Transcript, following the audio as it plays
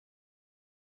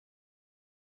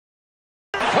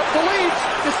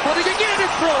running again in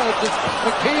front.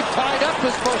 McCabe tied up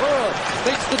as Mahura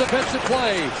makes the defensive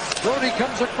play. Brody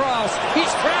comes across.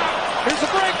 He's trapped. Here's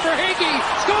a break for Hagee.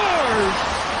 Scores!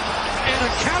 And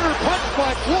a counter punch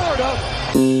by Florida.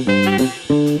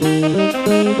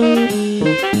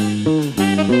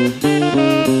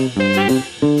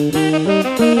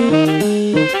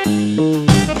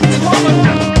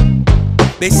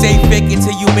 They say fake it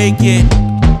till you make it.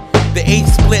 The 8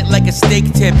 split like a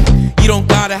steak tip. You don't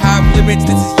gotta have limits,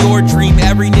 this is your dream.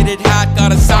 Every knitted hat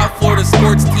got a South Florida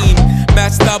sports team.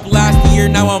 Messed up last year,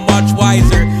 now I'm much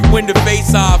wiser. Win the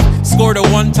face off, scored a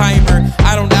one-timer.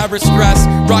 I don't ever stress,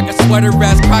 rock a sweater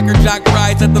vest. Cracker Jack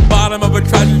fries at the bottom of a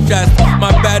treasure chest.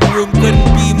 My bedroom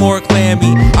couldn't be more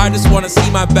clammy. I just wanna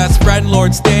see my best friend,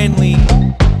 Lord Stanley.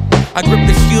 I grip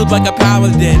the shield like a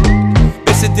paladin.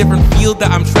 It's a different field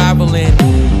that I'm traveling.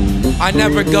 I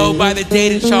never go by the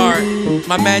dating chart.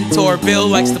 My mentor, Bill,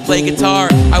 likes to play guitar.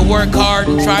 I work hard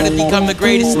and try to become the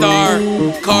greatest star.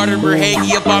 Carter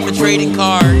Verhage up on the trading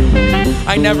card.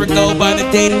 I never go by the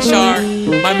dating chart.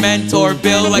 My mentor,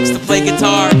 Bill, likes to play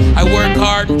guitar. I work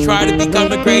hard and try to become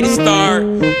the greatest star.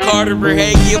 Carter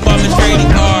Verhage up on the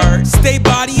trading card. Stay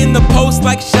body in the post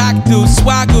like Shaq do.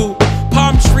 Swagieux.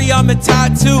 Palm tree on the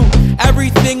tattoo.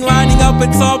 Everything lining up,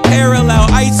 it's all parallel.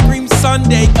 Ice cream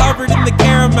sundae covered in the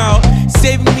caramel.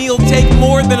 Saving me'll take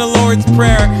more than a Lord's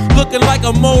Prayer. Looking like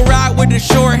a mole rat with the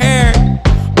short hair.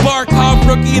 Bar cop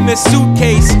rookie in the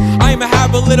suitcase. I'ma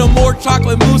have a little more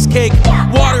chocolate mousse cake.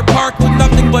 Water park with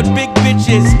nothing but big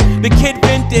bitches. The kid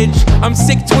vintage, I'm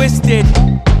sick twisted.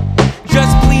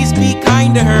 Just please be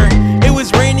kind to her. It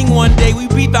was raining one day, we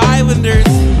beat the Islanders.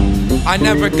 I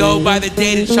never go by the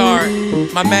dating chart.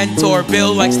 My mentor,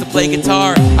 Bill, likes to play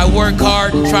guitar. I work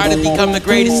hard and try to become the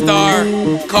greatest star.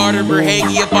 Carter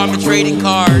Verhage up on the trading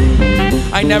card.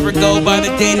 I never go by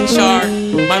the dating chart.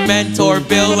 My mentor,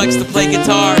 Bill, likes to play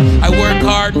guitar. I work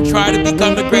hard and try to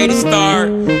become the greatest star.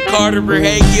 Carter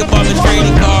Verhage up on the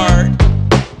trading card.